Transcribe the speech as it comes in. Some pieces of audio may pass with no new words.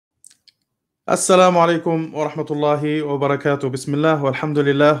Assalamu alaikum wa rahmatullahi wa barakatuh. Bismillah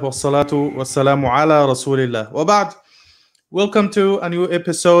walhamdulillah wa salatu wa salamu ala rasulillah. Wa ba'd. Welcome to a new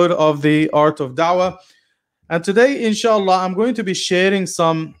episode of the Art of Dawah. And today, inshallah, I'm going to be sharing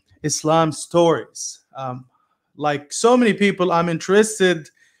some Islam stories. Like so many people, I'm interested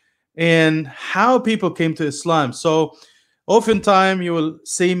in how people came to Islam. So oftentimes you will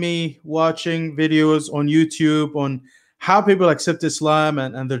see me watching videos on YouTube on how people accept Islam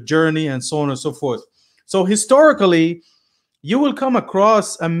and their journey and so on and so forth. So historically, you will come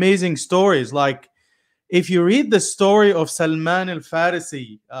across amazing stories. Like if you read the story of Salman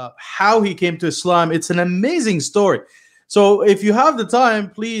al-Farisi, how he came to Islam, it's an amazing story. So if you have the time,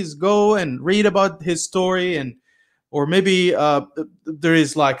 please go and read about his story, and or maybe there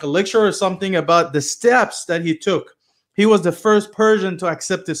is like a lecture or something about the steps that he took. He was the first Persian to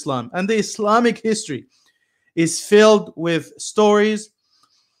accept Islam, and the Islamic history is filled with stories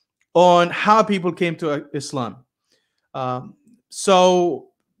on how people came to Islam. So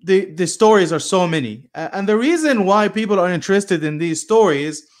the stories are so many. And the reason why people are interested in these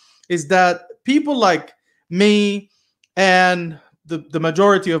stories is that people like me and the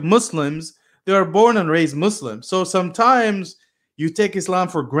majority of Muslims, they are born and raised Muslim. So sometimes you take Islam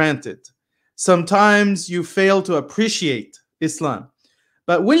for granted. Sometimes you fail to appreciate Islam.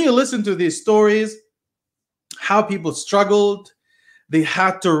 But when you listen to these stories, how people struggled, they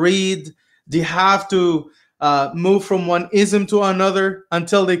had to read, they have to move from one ism to another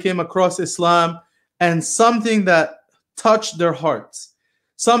until they came across Islam, and something that touched their hearts,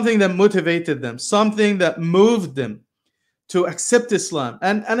 something that motivated them, something that moved them to accept Islam.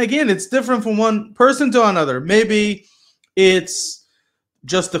 And again, it's different from one person to another. Maybe it's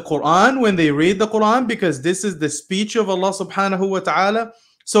just the Quran when they read the Quran, because this is the speech of Allah subhanahu wa ta'ala.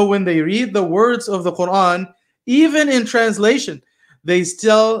 So when they read the words of the Quran, even in translation, they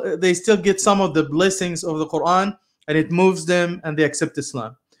still get some of the blessings of the Quran, and it moves them and they accept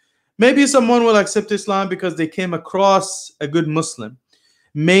Islam. Maybe someone will accept Islam because they came across a good Muslim.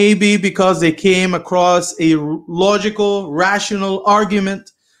 Maybe because they came across a logical, rational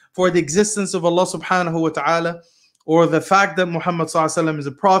argument for the existence of Allah subhanahu wa ta'ala, or the fact that Muhammad sallallahu alaihi wasallam is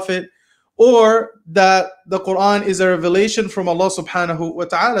a prophet, or that the Quran is a revelation from Allah subhanahu wa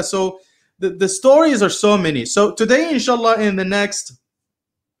ta'ala. So the stories are so many. So today, inshallah, in the next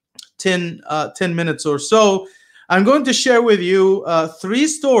 10 minutes or so, I'm going to share with you 3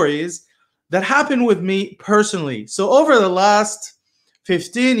 stories that happened with me personally. So over the last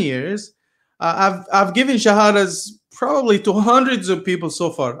 15 years, I've given shahadas probably to hundreds of people so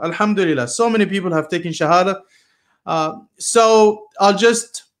far. Alhamdulillah, so many people have taken shahada. So I'll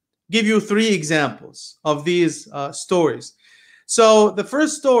just give you 3 examples of these stories. So the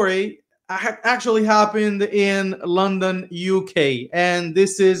first story actually happened in London, UK, and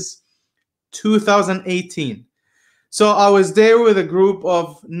this is 2018. So I was there with a group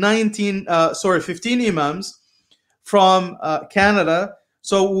of 15 imams from Canada.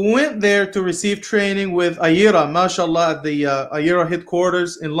 So we went there to receive training with Ayira, mashallah, at the Ayira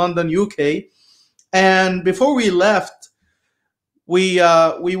headquarters in London, UK. And before we left, we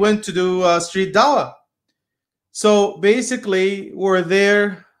went to do street dawah. So basically, we're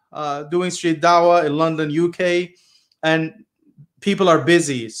there doing street dawah in London, UK, and people are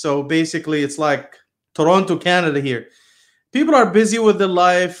busy. So basically, it's like Toronto, Canada here. People are busy with their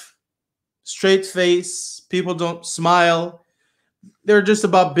life, straight face. People don't smile. They're just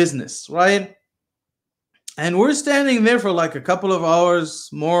about business, right? And we're standing there for like a couple of hours,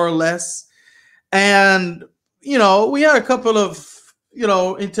 more or less. And, we had a couple of,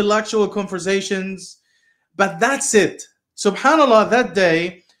 intellectual conversations, but that's it. SubhanAllah, that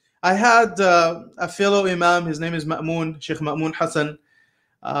day, I had a fellow imam. His name is Sheikh Ma'mun Hassan.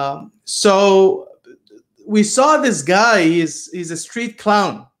 So we saw this guy. He's a street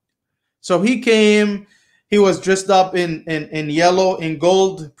clown. So he came. He was dressed up in yellow, in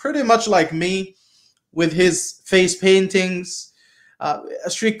gold, pretty much like me, with his face paintings. A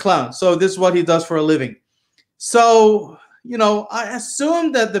street clown. So this is what he does for a living. So, I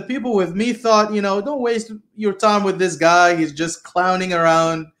assumed that the people with me thought, don't waste your time with this guy. He's just clowning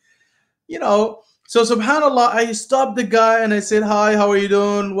around. So subhanAllah, I stopped the guy and I said, "Hi, how are you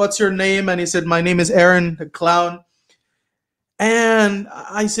doing? What's your name?" And he said, "My name is Aaron, the clown." And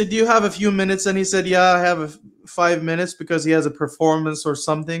I said, "Do you have a few minutes?" And he said, "Yeah, I have 5 minutes," because he has a performance or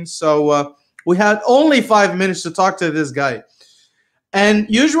something. So we had only 5 minutes to talk to this guy. And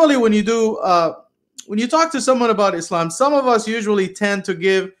usually when you talk to someone about Islam, some of us usually tend to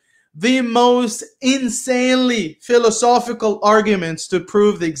give the most insanely philosophical arguments to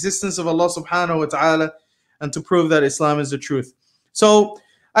prove the existence of Allah subhanahu wa ta'ala and to prove that Islam is the truth. So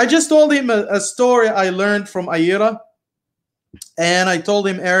I just told him a story I learned from Ayira, and I told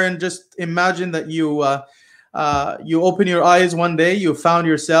him, Aaron, just imagine that you open your eyes one day, you found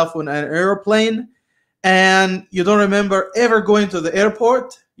yourself on an airplane, and you don't remember ever going to the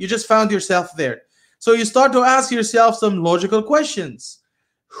airport. You just found yourself there. So you start to ask yourself some logical questions.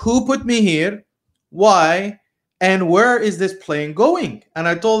 Who put me here? Why? And where is this plane going? And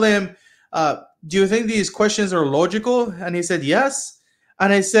I told him, do you think these questions are logical? And he said, yes.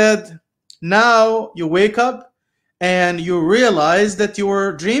 And I said, now you wake up and you realize that you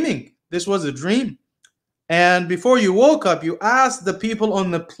were dreaming. This was a dream. And before you woke up, you asked the people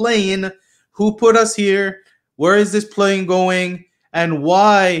on the plane, who put us here? Where is this plane going? And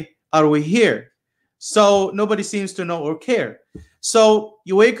why are we here? So nobody seems to know or care. So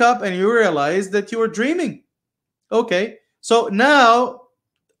you wake up and you realize that you were dreaming. Okay. So now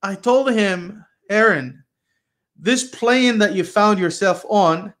I told him, Aaron, this plane that you found yourself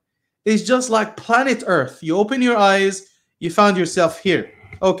on is just like planet Earth. You open your eyes, you found yourself here.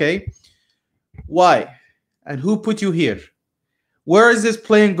 Okay. Why? And who put you here? Where is this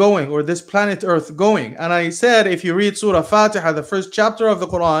plane going, or this planet Earth going? And I said, if you read Surah Fatiha, the first chapter of the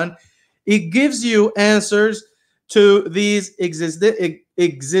Quran, it gives you answers to these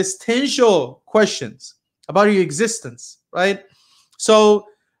existential questions about your existence, right? So,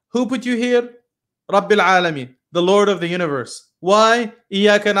 who put you here? Rabbil Alameen, the Lord of the universe. Why?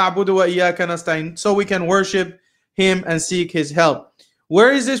 Iyaka na'budu wa iyaka nasta'in. So we can worship Him and seek His help.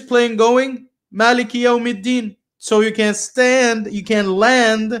 Where is this plane going? Maliki yawmiddin. So you can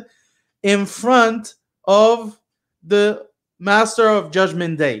land in front of the Master of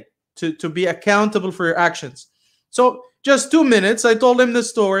Judgment Day to be accountable for your actions. So just 2 minutes, I told him the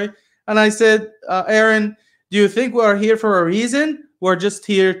story, and I said, Aaron, do you think we are here for a reason? We're just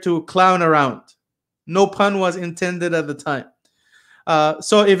here to clown around. No pun was intended at the time.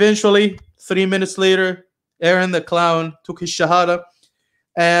 So eventually, 3 minutes later, Aaron the clown took his shahada,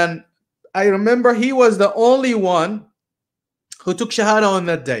 and I remember he was the only one who took shahada on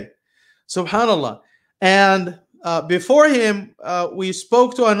that day. Subhanallah. And before him, we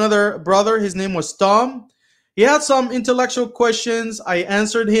spoke to another brother. His name was Tom. He had some intellectual questions. I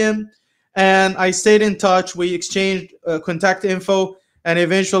answered him, and I stayed in touch. We exchanged contact info, and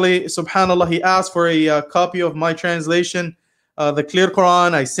eventually, subhanallah, he asked for a copy of my translation, the Clear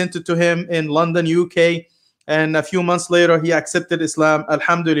Quran. I sent it to him in London, UK, and a few months later, he accepted Islam.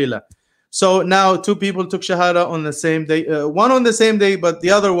 Alhamdulillah. So now 2 people took shahada on the same day. One on the same day, but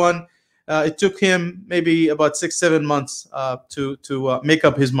the other one, it took him maybe about 6-7 months to make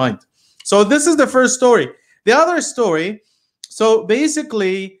up his mind. So this is the first story. The other story, so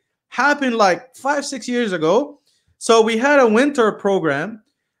basically happened like 5-6 years ago. So we had a winter program,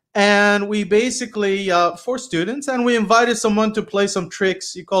 and we basically, for students, and we invited someone to play some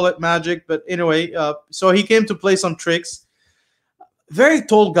tricks. You call it magic, but anyway, so he came to play some tricks. Very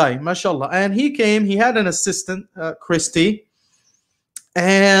tall guy, mashallah. And he came, he had an assistant, Christy.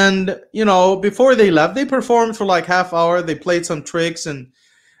 And, you know, before they left, they performed for like half hour. They played some tricks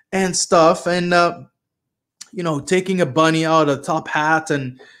and stuff. And, you know, taking a bunny out of a top hat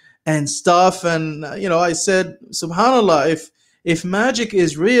and stuff. And, you know, I said, subhanallah, if magic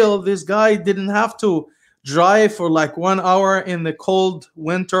is real, this guy didn't have to drive for like 1 hour in the cold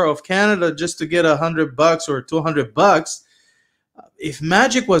winter of Canada just to get $100 or $200. If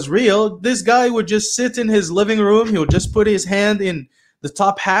magic was real, this guy would just sit in his living room. He would just put his hand in the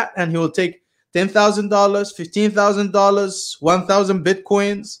top hat, and he will take $10,000, $15,000, 1,000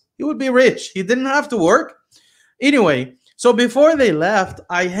 Bitcoins. He would be rich. He didn't have to work. Anyway, so before they left,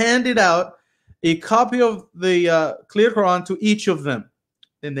 I handed out a copy of the Clear Quran to each of them.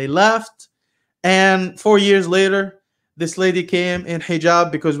 Then they left, and 4 years later, this lady came in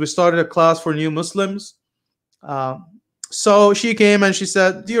hijab because we started a class for new Muslims. So she came and she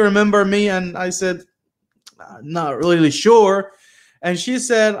said, do you remember me? And I said, not really sure. And she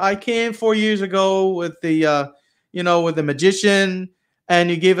said, I came 4 years ago with the, with the magician, and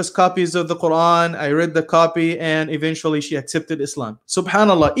you gave us copies of the Quran. I read the copy, and eventually she accepted Islam.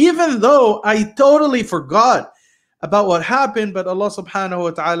 Subhanallah. Even though I totally forgot about what happened, but Allah subhanahu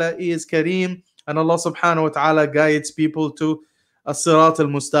wa ta'ala is Kareem, and Allah subhanahu wa ta'ala guides people to as-sirat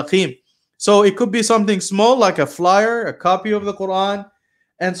al-mustaqim. So it could be something small like a flyer, a copy of the Quran.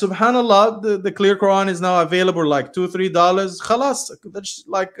 And subhanallah, the Clear Quran is now available like $2-3. Khalas, that's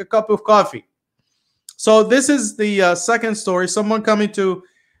like a cup of coffee. So this is the second story, someone coming to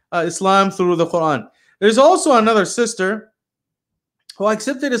Islam through the Quran. There's also another sister who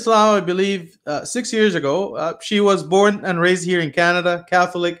accepted Islam, I believe, 6 years ago. She was born and raised here in Canada,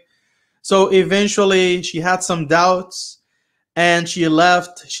 Catholic. So eventually she had some doubts. and she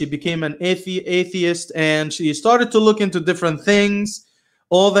left. She became an atheist, and she started to look into different things,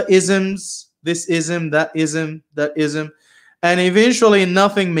 all the isms, this ism, that ism, that ism, and eventually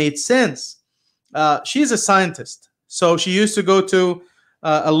nothing made sense. She's a scientist, so she used to go to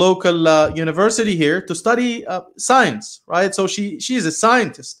a local university here to study science, right? So she's a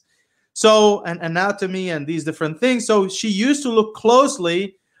scientist, so and anatomy and these different things. So she used to look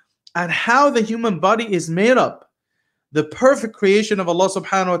closely at how the human body is made up, the perfect creation of Allah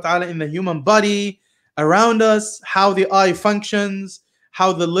subhanahu wa ta'ala in the human body around us, how the eye functions,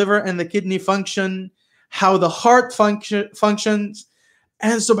 how the liver and the kidney function, how the heart functions.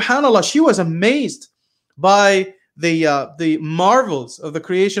 And subhanallah, she was amazed by the marvels of the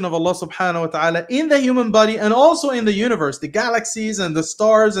creation of Allah subhanahu wa ta'ala in the human body and also in the universe, the galaxies and the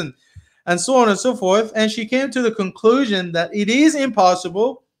stars and so on and so forth. And she came to the conclusion that it is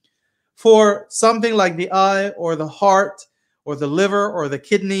impossible for something like the eye or the heart or the liver or the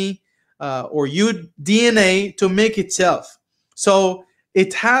kidney or DNA to make itself. So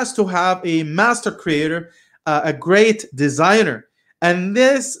it has to have a master creator, a great designer. And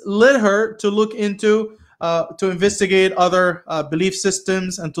this led her to look into, to investigate other belief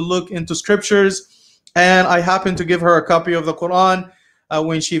systems and to look into scriptures. And I happened to give her a copy of the Quran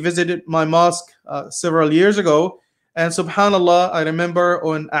when she visited my mosque several years ago. And subhanallah, I remember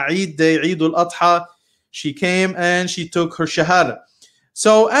on Eid Day, Eid al-Adha, she came and she took her shahada.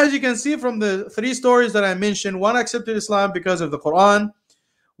 So as you can see from the three stories that I mentioned, one accepted Islam because of the Quran,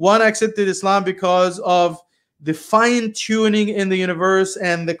 one accepted Islam because of the fine-tuning in the universe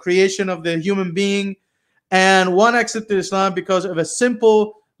and the creation of the human being, and one accepted Islam because of a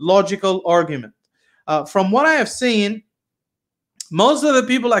simple logical argument. From what I have seen, most of the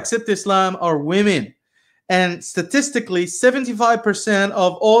people accept Islam are women. And statistically, 75%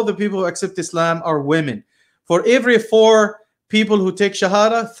 of all the people who accept Islam are women. For every 4 people who take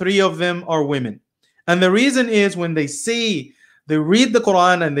Shahada, 3 of them are women. And the reason is when they read the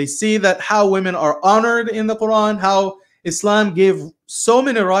Quran and they see that how women are honored in the Quran, how Islam gave so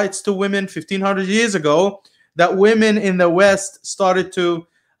many rights to women 1500 years ago that women in the West started to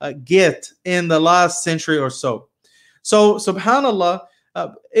get in the last century or so. So, subhanallah,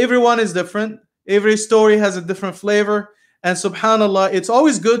 everyone is different. Every story has a different flavor. And subhanallah, it's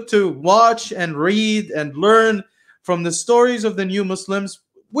always good to watch and read and learn from the stories of the new Muslims,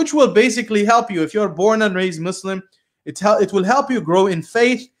 which will basically help you. If you're born and raised Muslim, it will help you grow in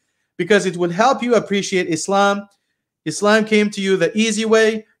faith because it will help you appreciate Islam. Islam came to you the easy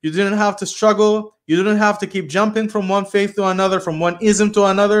way. You didn't have to struggle. You didn't have to keep jumping from one faith to another, from one ism to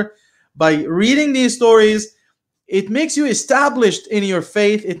another. By reading these stories, it makes you established in your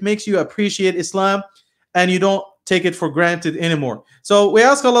faith. It makes you appreciate Islam, and you don't take it for granted anymore. So we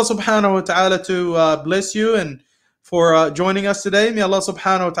ask Allah subhanahu wa ta'ala to bless you and for joining us today. May Allah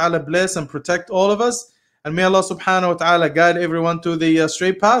subhanahu wa ta'ala bless and protect all of us. And may Allah subhanahu wa ta'ala guide everyone to the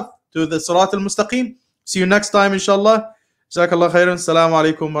straight path, to the Sirat al-Mustaqim. See you next time, inshallah. Jazakallah khairan. Assalamu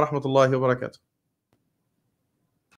alaikum wa rahmatullahi wa barakatuh.